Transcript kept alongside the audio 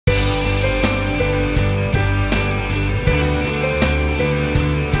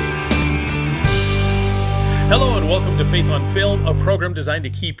Hello and welcome to Faith on Film, a program designed to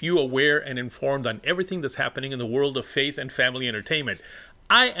keep you aware and informed on everything that's happening in the world of faith and family entertainment.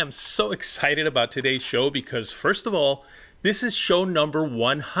 I am so excited about today's show because, first of all, this is show number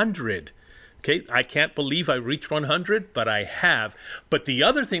 100. Okay, I can't believe I reached 100, but I have. But the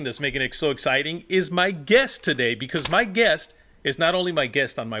other thing that's making it so exciting is my guest today, because my guest is not only my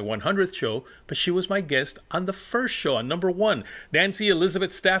guest on my 100th show, but she was my guest on the first show, on number 1. Nancy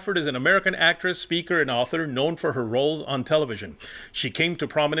Elizabeth Stafford is an American actress, speaker, and author known for her roles on television. She came to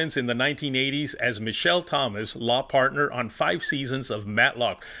prominence in the 1980s as Michelle Thomas, law partner on 5 seasons of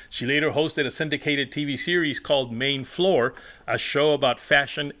Matlock. She later hosted a syndicated TV series called Main Floor, a show about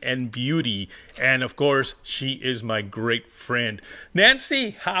fashion and beauty. And of course, she is my great friend.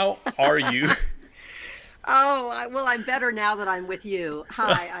 Nancy, how are you? Oh, well, I'm better now that I'm with you.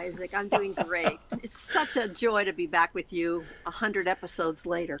 Hi, Isaac. I'm doing great. It's such a joy to be back with you 100 episodes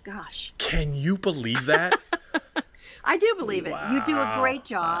later. Gosh. Can you believe that? I do believe it. Wow. You do a great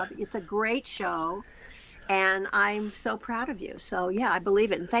job. It's a great show. And I'm so proud of you. So, yeah, I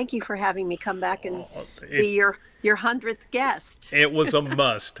believe it. And thank you for having me come back and be your 100th guest. It was a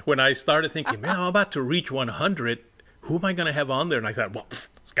must. When I started thinking, man, I'm about to reach 100. Who am I going to have on there? And I thought, well,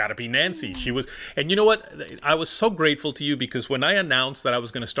 it's got to be Nancy. She was, and you know what? I was so grateful to you because when I announced that I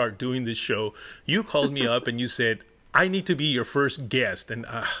was going to start doing this show, you called me up and you said, I need to be your first guest. And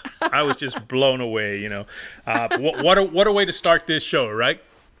I was just blown away, you know. What a way to start this show, right?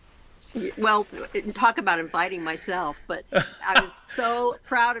 Well, talk about inviting myself, but I was so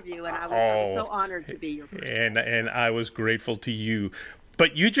proud of you and I was so honored to be your first guest. And I was grateful to you.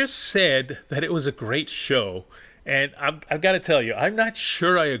 But you just said that it was a great show. And I've got to tell you, I'm not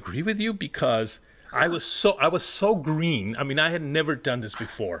sure I agree with you because I was so green. I mean, I had never done this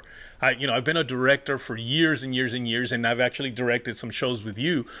before. I've been a director for years and years and years, and I've actually directed some shows with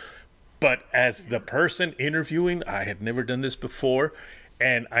you. But as the person interviewing, I had never done this before.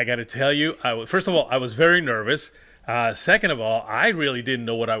 And I got to tell you, first of all, I was very nervous. Second of all, I really didn't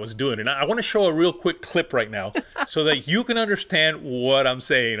know what I was doing. And I want to show a real quick clip right now so that you can understand what I'm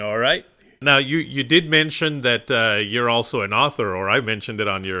saying, all right? Now, you did mention that you're also an author, or I mentioned it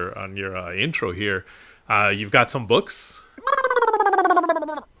on your intro here. You've got some books.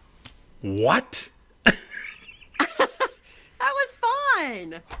 What? That was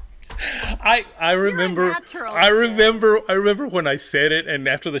fun. I remember when I said it, and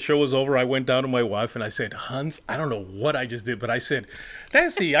after the show was over, I went down to my wife and I said, Hans, I don't know what I just did, but I said,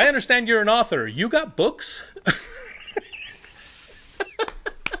 Nancy, I understand you're an author. You got books?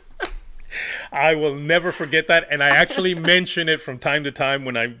 I will never forget that, and I actually mention it from time to time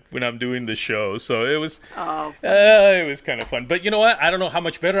when I'm doing the show. So it was kind of fun. But you know what? I don't know how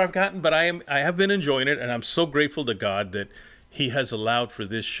much better I've gotten, but I have been enjoying it, and I'm so grateful to God that He has allowed for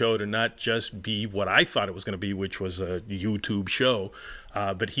this show to not just be what I thought it was going to be, which was a YouTube show,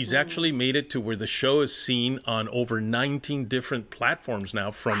 but He's actually made it to where the show is seen on over 19 different platforms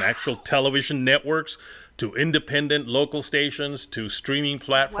now, from actual television networks to independent local stations to streaming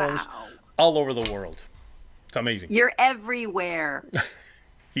platforms. Wow. All over the world. It's amazing. You're everywhere.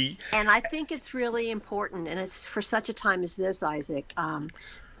 And I think it's really important, and it's for such a time as this, Isaac.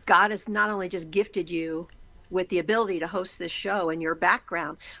 God has not only just gifted you with the ability to host this show and your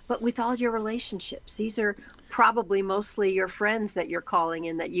background, but with all your relationships. These are probably mostly your friends that you're calling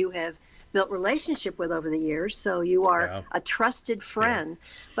in that you have built relationship with over the years. So you are a trusted friend,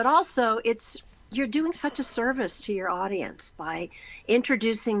 but also you're doing such a service to your audience by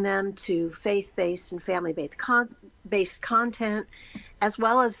introducing them to faith-based and family-based content, as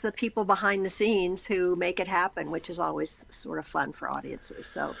well as the people behind the scenes who make it happen, which is always sort of fun for audiences.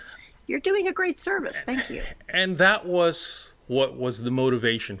 So you're doing a great service. Thank you. And that was what was the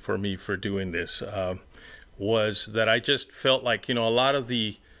motivation for me for doing this, was that I just felt like, a lot of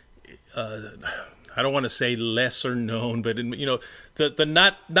the I don't want to say lesser known, but the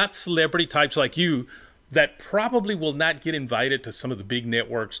not celebrity types like you that probably will not get invited to some of the big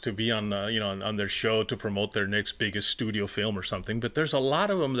networks to be on on their show to promote their next biggest studio film or something. But there's a lot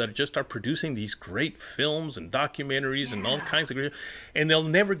of them that just are producing these great films and documentaries and all kinds of great, and they'll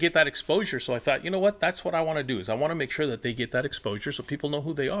never get that exposure. So I thought, you know what? That's what I want to do, is I want to make sure that they get that exposure so people know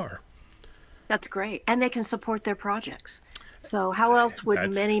who they are. That's great, and they can support their projects. So how else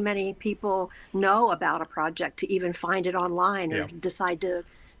would many people know about a project to even find it online or decide to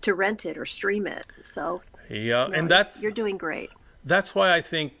rent it or stream it? So and you're doing great. That's why I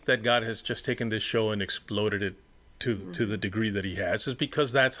think that God has just taken this show and exploded it to the degree that He has, is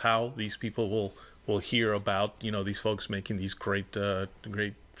because that's how these people will hear about these folks making these great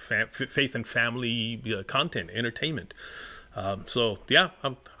faith and family content, entertainment. So yeah,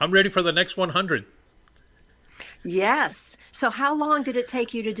 I'm ready for the next 100. Yes. So how long did it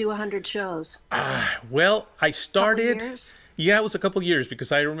take you to do 100 shows? Well, I started. Couple years? Yeah, it was a couple years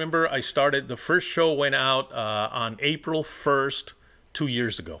because I remember I started. The first show went out on April 1st, 2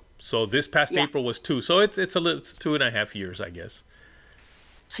 years ago. So this past Yeah. April was two. So it's 2.5 years, I guess.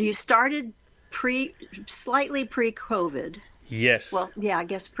 So you started slightly pre-COVID. Yes. Well, yeah, I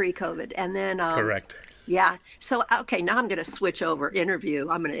guess pre-COVID. And then Correct. yeah. So okay, now I'm going to switch over interview.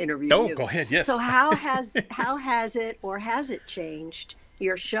 I'm going to interview Oh, you. go ahead. Yes. So how has it or has it changed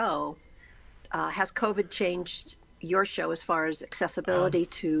your show? Has COVID changed your show as far as accessibility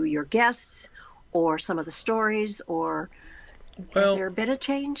to your guests or some of the stories, or has there been a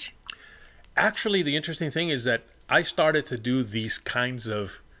change? Actually, the interesting thing is that I started to do these kinds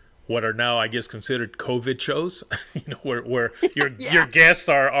of what are now, I guess, considered COVID shows, where your guests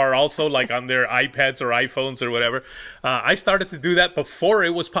are also like on their iPads or iPhones or whatever. I started to do that before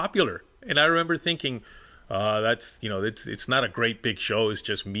it was popular. And I remember thinking, it's not a great big show. It's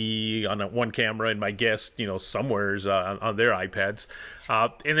just me on one camera and my guest, somewheres on their iPads.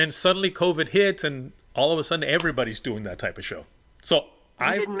 And then suddenly COVID hits and all of a sudden everybody's doing that type of show. So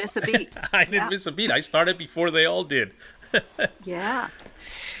I didn't miss a beat. I didn't miss a beat. I started before they all did. Yeah.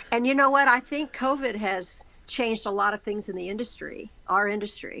 And you know what? I think COVID has changed a lot of things in the industry, our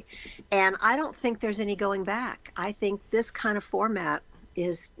industry. And I don't think there's any going back. I think this kind of format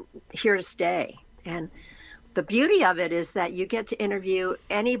is here to stay. And the beauty of it is that you get to interview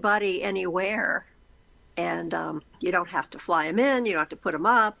anybody, anywhere. And you don't have to fly them in. You don't have to put them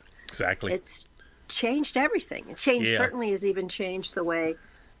up. Exactly. It's changed everything. It certainly has even changed the way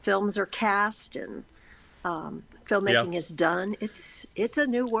films are cast and filmmaking is done. It's a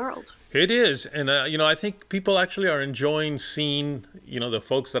new world. It is. And, I think people actually are enjoying seeing, the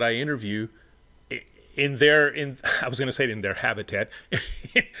folks that I interview in their habitat.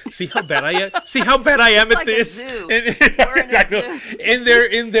 See how bad I am? See how bad I am It's at like this? a zoo. We're in a zoo.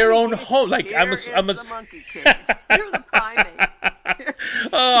 In their own home. Like Here is the monkey cage. Here are the primates.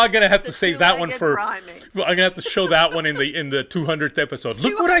 Oh, I'm gonna have to save that one for. Primates. I'm gonna have to show that one in the 200th episode.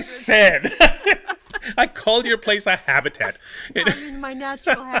 Look what I said. I called your place a habitat. I'm in my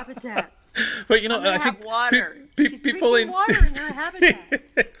natural habitat. But I think water. People in water in their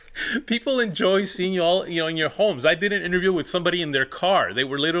habitat. People enjoy seeing you all, in your homes. I did an interview with somebody in their car. They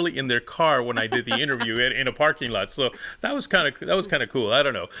were literally in their car when I did the interview in a parking lot. So that was kind of cool. I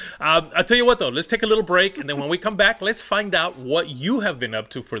don't know. I'll tell you what though. Let's take a little break, and then when we come back, let's find out what you have been up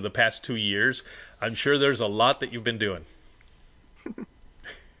to for the past 2 years. I'm sure there's a lot that you've been doing.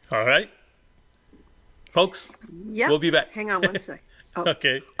 All right, folks. Yep. We'll be back. Hang on one sec. Oh.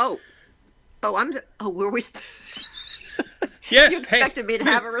 Okay. Were we? Yes. You expected me to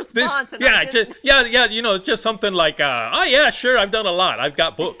have a response. Just something like, oh yeah, sure, I've done a lot. I've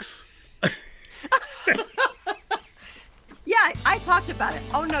got books. Yeah, I talked about it.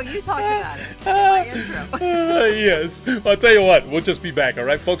 Oh no, you talked about it in my intro. Yes. I'll tell you what, we'll just be back, all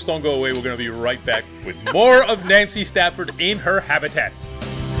right? Folks, don't go away. We're going to be right back with more of Nancy Stafford in her habitat.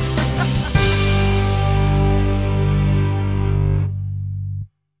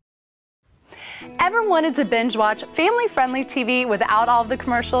 Ever wanted to binge watch family-friendly TV without all of the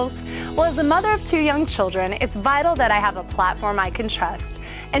commercials? Well, as a mother of 2 young children, it's vital that I have a platform I can trust.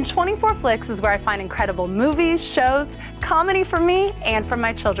 And 24 Flicks is where I find incredible movies, shows, comedy for me and for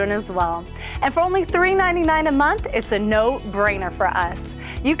my children as well. And for only $3.99 a month, it's a no-brainer for us.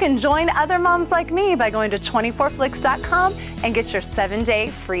 You can join other moms like me by going to 24flix.com and get your 7-day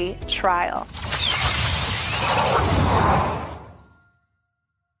free trial.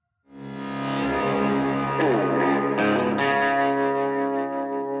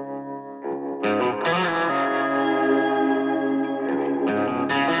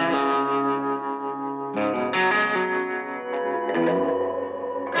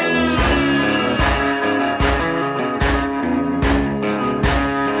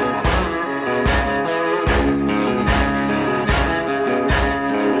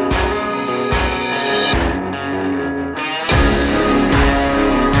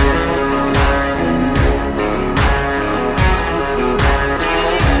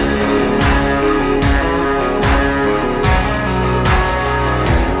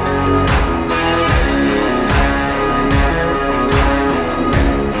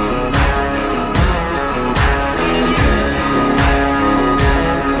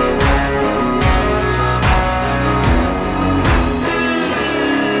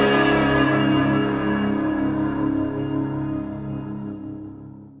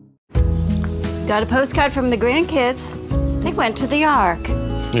 Got a postcard from the grandkids. They went to the Ark.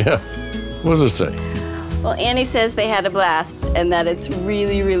 Yeah. What does it say? Well, Annie says they had a blast and that it's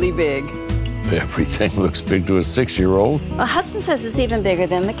really, really big. Everything looks big to a 6-year-old. Well, Hudson says it's even bigger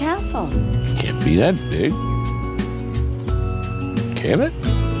than the castle. Can't be that big. Can it?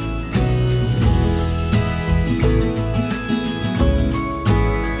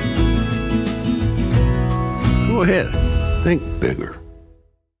 Go ahead. Think bigger.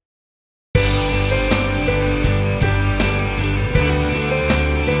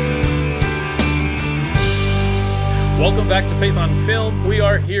 Welcome back to Faith on Film. We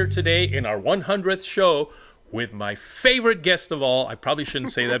are here today in our 100th show with my favorite guest of all. I probably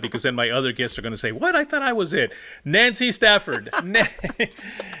shouldn't say that because then my other guests are going to say, what? I thought I was it. Nancy Stafford.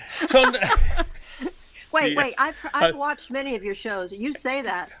 Wait, I've watched many of your shows. You say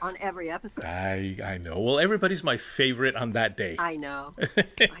that on every episode. I know. Well, everybody's my favorite on that day. I know.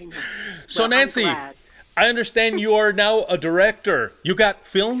 So, well, Nancy, I understand you are now a director. You got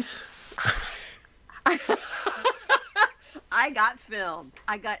films? I got films.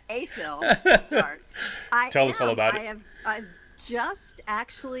 I got a film to start. Tell us all about it. I've just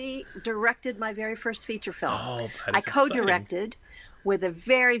actually directed my very first feature film. Oh, I co-directed with a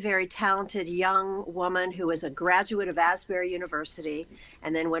very, very talented young woman who is a graduate of Asbury University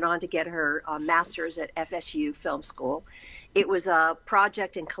and then went on to get her master's at FSU Film School. It was a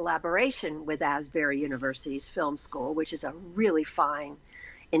project in collaboration with Asbury University's Film School, which is a really fine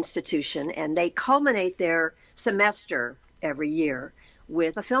institution, and they culminate their semester every year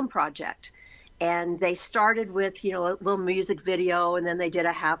with a film project. And they started with, a little music video, and then they did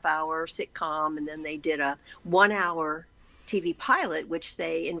a half-hour sitcom, and then they did a 1-hour TV pilot, which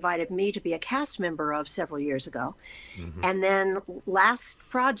they invited me to be a cast member of several years ago. Mm-hmm. And then last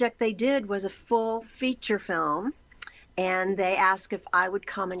project they did was a full feature film, and they asked if I would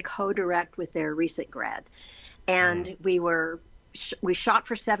come and co-direct with their recent grad. And we shot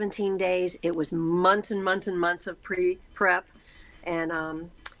for 17 days. It was months and months and months of prep. And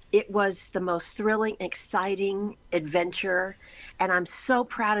it was the most thrilling, exciting adventure. And I'm so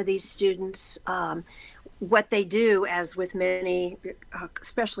proud of these students. What they do, as with many,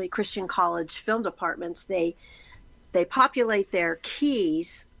 especially Christian college film departments, they populate their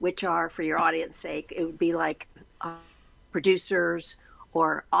keys, which are, for your audience sake, it would be like producers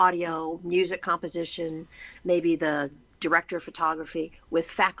or audio, music composition, maybe the director of photography, with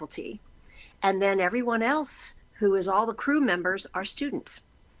faculty. And then everyone else, who is all the crew members, are students.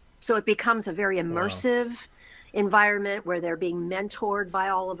 So it becomes a very immersive environment where they're being mentored by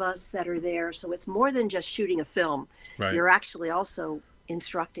all of us that are there. So it's more than just shooting a film. Right. You're actually also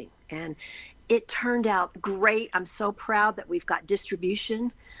instructing. And it turned out great. I'm so proud that we've got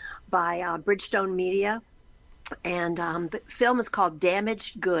distribution by Bridgestone Media. And the film is called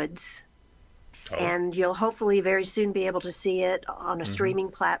Damaged Goods. And you'll hopefully very soon be able to see it on a streaming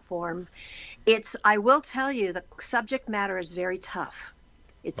platform. I will tell you, the subject matter is very tough.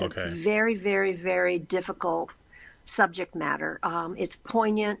 It's a very, very, very difficult subject matter. It's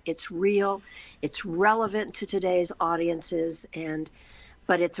poignant, it's real, it's relevant to today's audiences,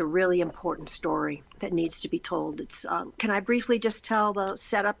 but it's a really important story that needs to be told. Can I briefly just tell the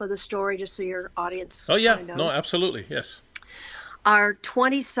setup of the story just so your audience knows? No, absolutely, yes. Our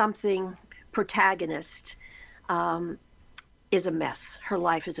 20-something protagonist is a mess. Her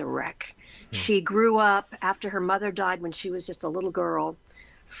life is a wreck. She grew up after her mother died when she was just a little girl.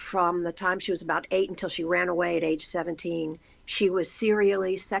 From the time she was about 8 until she ran away at age 17, she was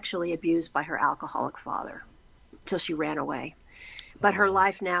serially sexually abused by her alcoholic father until she ran away. But her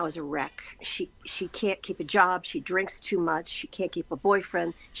life now is a wreck. She can't keep a job. She drinks too much. She can't keep a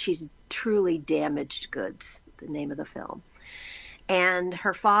boyfriend. She's truly damaged goods, the name of the film. And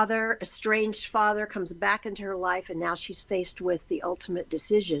her father, estranged father, comes back into her life, and now she's faced with the ultimate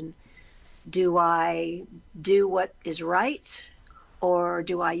decision. Do I do what is right, or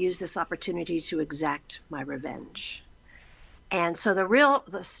do I use this opportunity to exact my revenge? And so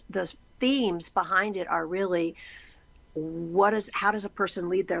the themes behind it are really how does a person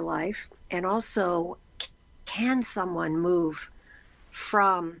lead their life, and also can someone move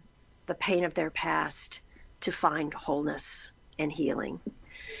from the pain of their past to find wholeness and healing.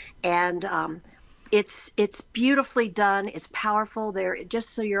 And it's beautifully done. It's powerful.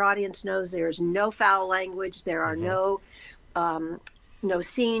 Just so your audience knows, there's no foul language. There are no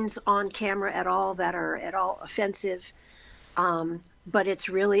scenes on camera at all that are at all offensive. But it's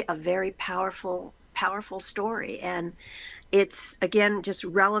really a very powerful story. And it's, again, just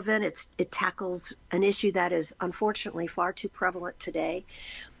relevant. It tackles an issue that is unfortunately far too prevalent today.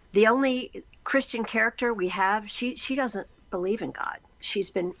 The only Christian character we have, she doesn't believe in God. She's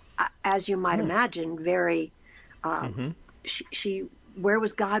been, as you might imagine, very, she where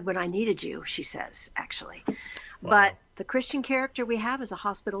was God when I needed you, she says, actually. Wow. But the Christian character we have is a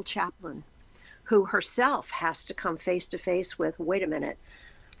hospital chaplain who herself has to come face to face with, wait a minute,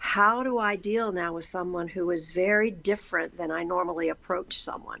 how do I deal now with someone who is very different than I normally approach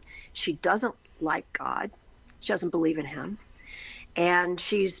someone? She doesn't like God. She doesn't believe in him. And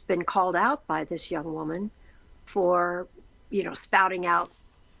she's been called out by this young woman for, spouting out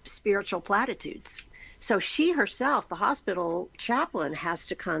spiritual platitudes. So she herself, the hospital chaplain, has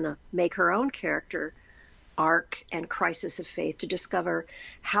to kind of make her own character arc and crisis of faith to discover,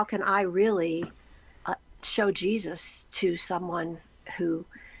 how can I really show Jesus to someone who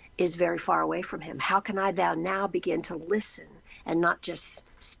is very far away from him? How can I now begin to listen and not just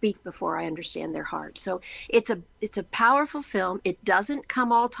speak before I understand their heart? So it's a powerful film. It doesn't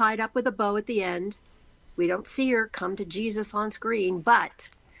come all tied up with a bow at the end. We don't see her come to Jesus on screen, but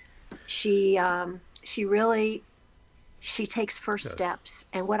she takes first steps.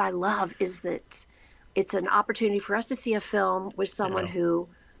 And what I love is that it's an opportunity for us to see a film with someone who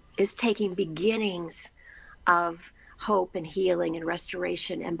is taking beginnings of hope and healing and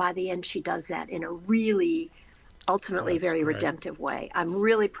restoration. And by the end, she does that in a really, ultimately very redemptive way. I'm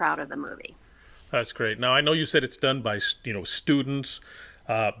really proud of the movie. That's great. Now, I know you said it's done by, students,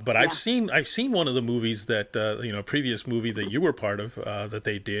 but I've seen one of the movies that, previous movie that you were part of that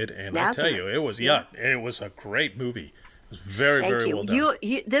they did. And Nazareth. I tell you, it was, it was a great movie. It was very, very well done.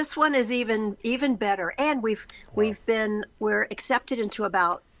 This one is even better. And we're accepted into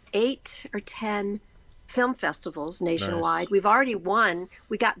about 8 or 10 film festivals nationwide. Nice. We've already won.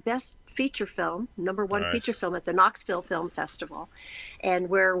 We got Best Feature Film, #1 feature film at the Knoxville Film Festival. And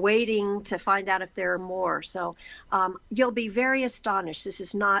we're waiting to find out if there are more. So you'll be very astonished. This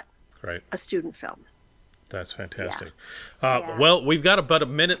is not a student film. That's fantastic. Well, we've got about a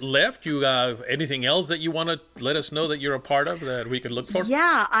minute left. You have anything else that you want to let us know that you're a part of that we can look for?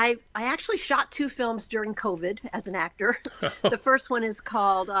 Yeah, I actually shot 2 films during COVID as an actor. The first one is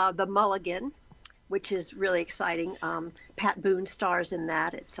called The Mulligan, which is really exciting. Pat Boone stars in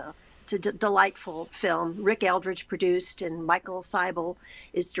that. It's a delightful film. Rick Eldridge produced and Michael Seibel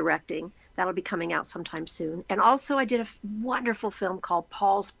is directing. That'll be coming out sometime soon. And also I did a wonderful film called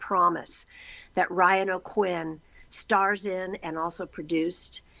Paul's Promise that Ryan O'Quinn stars in and also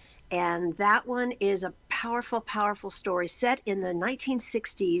produced. And that one is a powerful, powerful story set in the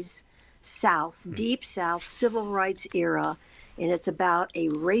 1960s South, Deep South, civil rights era. And it's about a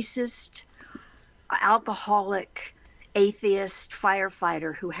racist, alcoholic, atheist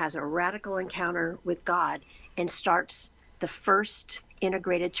firefighter who has a radical encounter with God and starts the first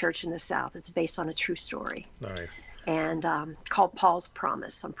integrated church in the South. It's based on a true story. Nice. And called Paul's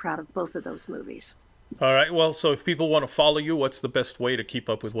Promise. I'm proud of both of those movies. All right. Well, so if people want to follow you, what's the best way to keep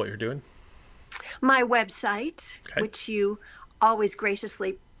up with what you're doing? My website, which you always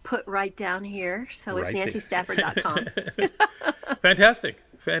graciously put right down here. So it's nancystafford.com. Fantastic.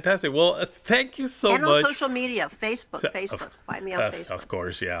 Fantastic. Well, thank you so much. And on social media, Facebook. Find me on Facebook. Of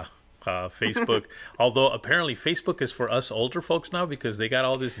course, yeah. Facebook. Although apparently Facebook is for us older folks now because they got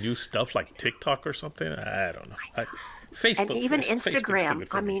all this new stuff like TikTok or something. I don't know. Facebook. And even Instagram.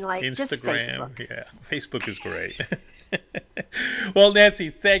 I mean, like Instagram, just Facebook. Yeah, Facebook is great. Well, Nancy,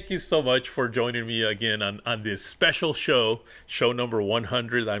 thank you so much for joining me again on this special show number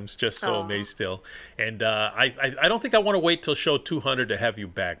 100. I'm just so amazed still. And I don't think I want to wait till show 200 to have you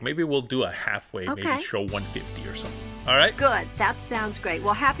back. Maybe we'll do a halfway, maybe show 150 or something. All right? Good. That sounds great.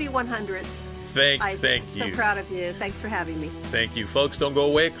 Well, happy 100th. Thank you. So proud of you. Thanks for having me. Thank you. Folks, don't go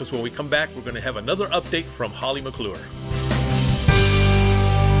away because when we come back, we're going to have another update from Holly McClure.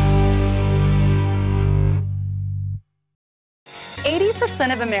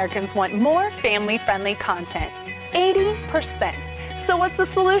 80% of Americans want more family-friendly content. 80%. So what's the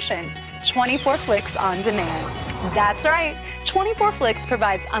solution? 24 Flicks on Demand. That's right. 24 Flicks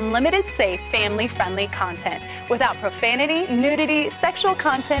provides unlimited, safe, family-friendly content without profanity, nudity, sexual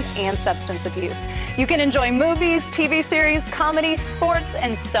content, and substance abuse. You can enjoy movies, TV series, comedy, sports,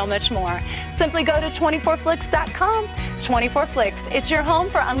 and so much more. Simply go to 24flicks.com. 24 Flicks. It's your home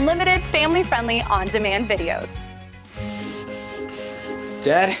for unlimited, family-friendly, on-demand videos.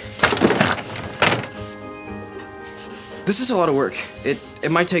 Dad? This is a lot of work.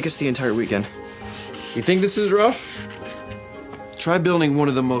 It might take us the entire weekend. You think this is rough? Try building one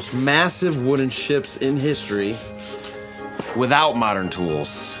of the most massive wooden ships in history without modern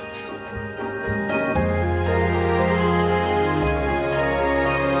tools.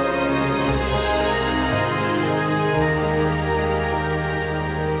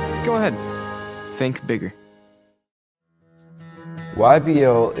 Go ahead. Think bigger.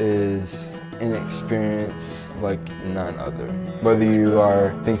 YBL is an experience like none other. Whether you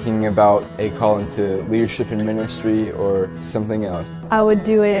are thinking about a call into leadership in ministry or something else. I would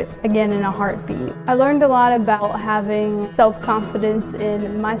do it again in a heartbeat. I learned a lot about having self-confidence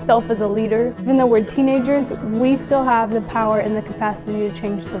in myself as a leader. Even though we're teenagers, we still have the power and the capacity to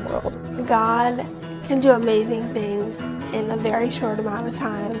change the world. God can do amazing things in a very short amount of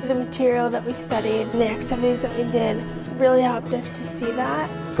time. The material that we studied and the activities that we did really helped us to see that.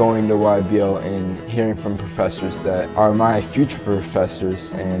 Going to YBL and hearing from professors that are my future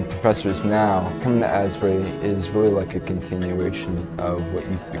professors and professors now, coming to Asbury is really like a continuation of what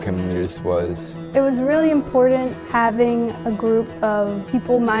Youth Becoming Leaders was. It was really important having a group of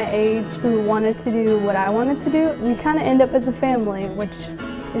people my age who wanted to do what I wanted to do. We kind of end up as a family, which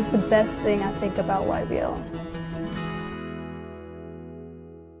is the best thing I think about YBL.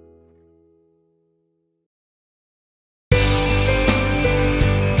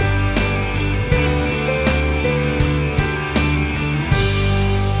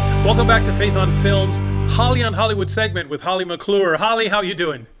 Welcome back to Faith on Film's Holly on Hollywood segment with Holly McClure. Holly, how you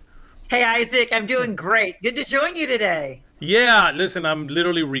doing? Hey, Isaac, I'm doing great. Good to join you today. Yeah, listen, I'm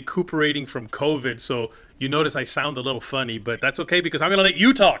literally recuperating from COVID, so you notice I sound a little funny, but that's okay because I'm going to let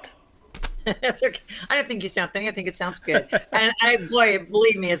you talk. That's okay. I don't think you sound funny. I think it sounds good. And boy,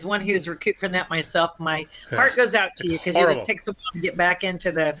 believe me, as one who's recouped from that myself, my heart goes out to you because it just takes a while to get back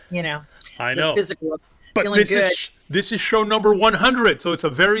into the, I know. The physical. But this is show number 100, so it's a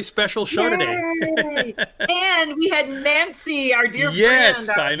very special show today. And we had Nancy, our dear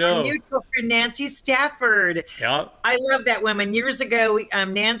friend, our mutual friend, Nancy Stafford. Yeah. I love that woman. Years ago,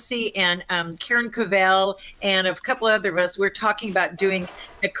 Nancy and Karen Covell and a couple of other of us were talking about doing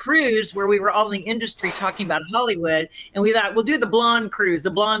a cruise where we were all in the industry talking about Hollywood. And we thought, we'll do the blonde cruise, the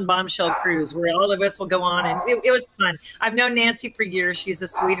blonde bombshell cruise, where all of us will go on. And it was fun. I've known Nancy for years. She's a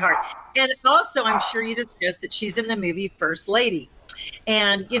sweetheart. And also, I'm sure you discussed that she's in the movie First Lady.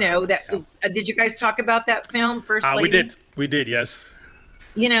 And, that was, did you guys talk about that film, First Lady? We did, yes.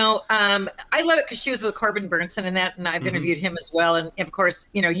 I love it because she was with Corbin Burnson and that, and I've interviewed him as well. And of course,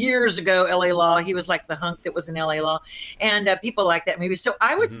 years ago, LA Law, he was like the hunk that was in LA Law, and people like that movie. So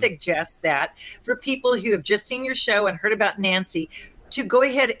I would suggest that for people who have just seen your show and heard about Nancy, to go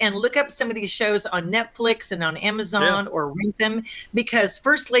ahead and look up some of these shows on Netflix and on Amazon or rent them, because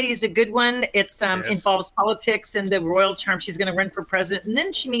First Lady is a good one. It's involves politics and the royal charm. She's going to run for president, and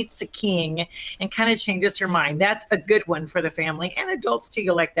then she meets a king and kind of changes her mind. That's a good one for the family and adults too.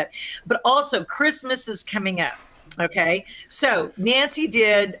 You'll like that. But also Christmas is coming up. Okay, so Nancy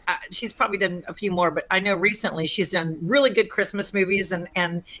did, she's probably done a few more, but I know recently she's done really good Christmas movies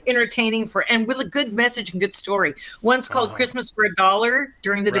and entertaining and with a good message and good story. One's called Christmas for $1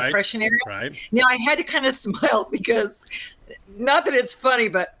 during the Depression era. Right. Now I had to kind of smile because, not that it's funny,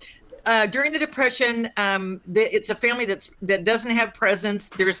 but during the Depression, it's a family that doesn't have presents.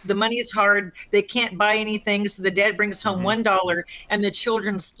 The money is hard. They can't buy anything. So the dad brings home $1 and the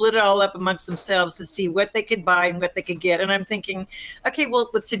children split it all up amongst themselves to see what they could buy and what they could get. And I'm thinking, okay, well,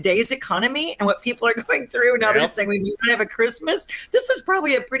 with today's economy and what people are going through, now they're saying we may not have a Christmas. This is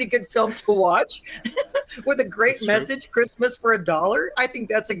probably a pretty good film to watch with a great message, Christmas for $1. I think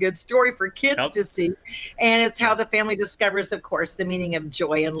that's a good story for kids to see. And it's how the family discovers, of course, the meaning of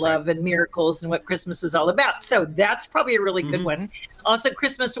joy and love and miracles and what Christmas is all about. So that's probably a really good one. Also,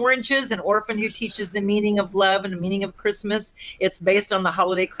 Christmas Oranges, an orphan who teaches the meaning of love and the meaning of Christmas. It's based on the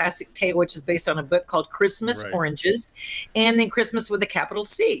holiday classic tale, which is based on a book called Christmas Oranges. And then Christmas with a capital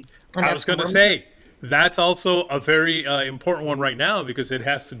C. And I was going to say, that's also a very important one right now because it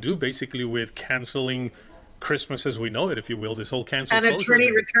has to do basically with canceling Christmas as we know it, if you will, this whole cancel culture.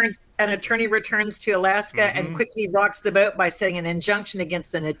 An attorney returns to Alaska and quickly rocks the boat by setting an injunction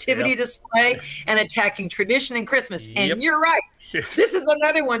against the nativity display and attacking tradition and Christmas. And you're right. This is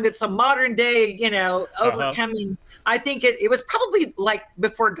another one that's a modern day, overcoming. I think it was probably like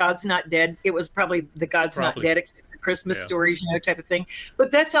before God's Not Dead. It was probably the God's Not Dead, except for Christmas stories, type of thing.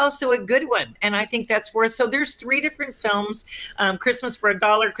 But that's also a good one. And I think that's worth. So there's 3 different films, Christmas for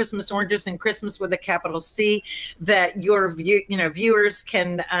 $1, Christmas Oranges, and Christmas with a capital C, that your viewers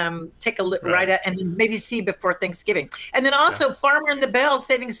can take a look right at and then maybe see before Thanksgiving. And then also Farmer and the Belle,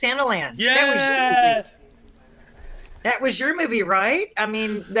 Saving Santa Land. Yeah. That was your movie, right? I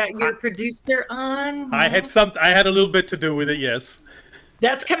mean, that you're a producer on. I had a little bit to do with it, yes.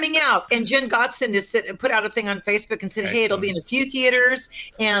 That's coming out, and Jen Godson has put out a thing on Facebook and said, "Hey, it'll be in a few theaters,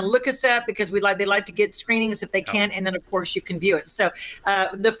 and look us up because they like to get screenings if they can, and then of course you can view it." So,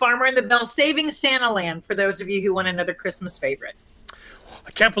 The Farmer and the Belle, Saving Santa Land, for those of you who want another Christmas favorite. I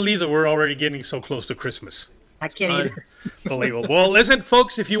can't believe that we're already getting so close to Christmas. I can't either. Unbelievable. Well, listen,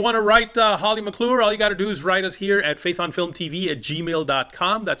 folks, if you want to write Holly McClure, all you got to do is write us here at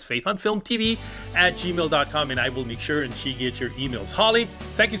faithonfilmtv@gmail.com. That's faithonfilmtv@gmail.com, and I will make sure and she gets your emails. Holly,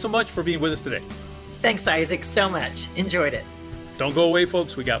 thank you so much for being with us today. Thanks, Isaac, so much. Enjoyed it. Don't go away,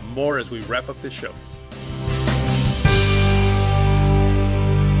 folks. We got more as we wrap up this show.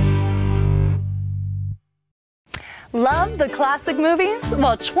 Love the classic movies?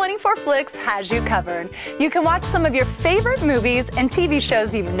 Well, 24 Flicks has you covered. You can watch some of your favorite movies and TV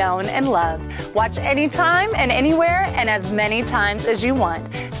shows you've known and loved. Watch anytime and anywhere and as many times as you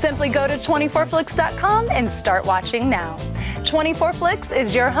want. Simply go to 24flix.com and start watching now. 24 Flicks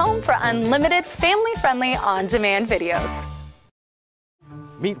is your home for unlimited, family-friendly, on-demand videos.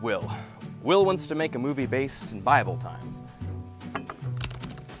 Meet Will. Will wants to make a movie based in Bible times.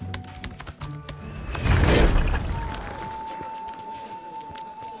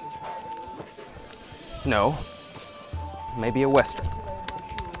 No, maybe a Western.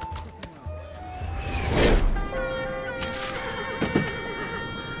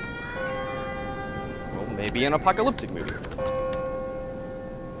 Well, maybe an apocalyptic movie.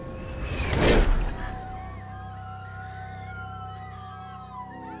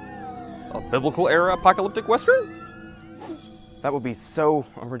 A biblical era apocalyptic Western? That would be so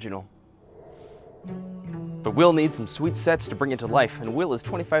original. But Will needs some sweet sets to bring it to life, and Will is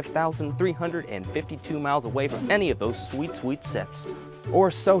 25,352 miles away from any of those sweet, sweet sets.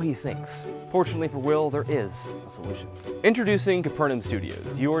 Or so he thinks. Fortunately for Will, there is a solution. Introducing Capernaum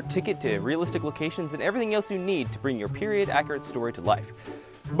Studios, your ticket to realistic locations and everything else you need to bring your period-accurate story to life.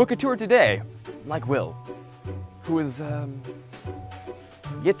 Book a tour today, like Will, who is,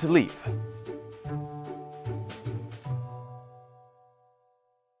 yet to leave.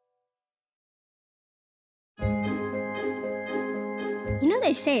 You know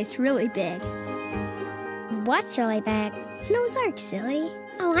they say it's really big. What's really big? Noah's Ark, silly.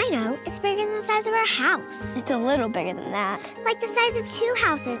 Oh, I know. It's bigger than the size of our house. It's a little bigger than that. Like the size of 2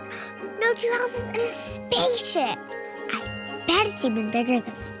 houses. No, 2 houses and a spaceship. I bet it's even bigger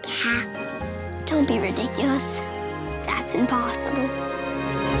than the castle. Don't be ridiculous. That's impossible.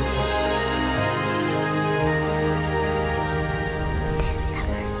 This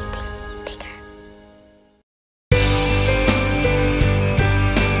summer, think bigger.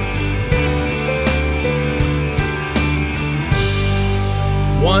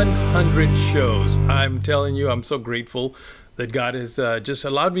 100 shows. I'm telling you, I'm so grateful that God has just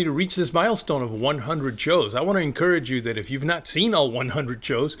allowed me to reach this milestone of 100 shows. I want to encourage you that if you've not seen all 100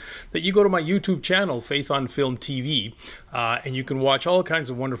 shows, that you go to my YouTube channel, Faith on Film TV, and you can watch all kinds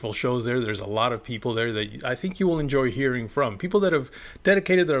of wonderful shows there. There's a lot of people there that I think you will enjoy hearing from. People that have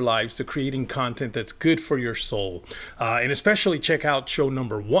dedicated their lives to creating content that's good for your soul. And especially check out show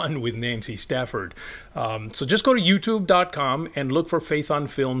number 1 with Nancy Stafford. So just go to youtube.com and look for Faith on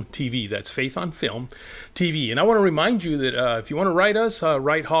Film TV. That's Faith on Film TV. And I want to remind you that if you want to write us,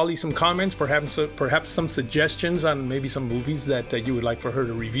 write Holly some comments, perhaps some suggestions on maybe some movies that you would like for her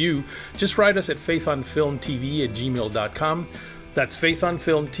to review. Just write us at faithonfilmtv@gmail.com. That's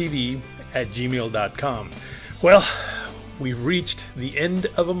faithonfilmtv@gmail.com. Well, we've reached the end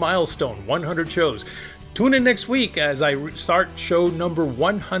of a milestone, 100 shows. Tune in next week as I start show number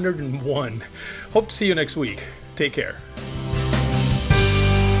 101. Hope to see you next week. Take care.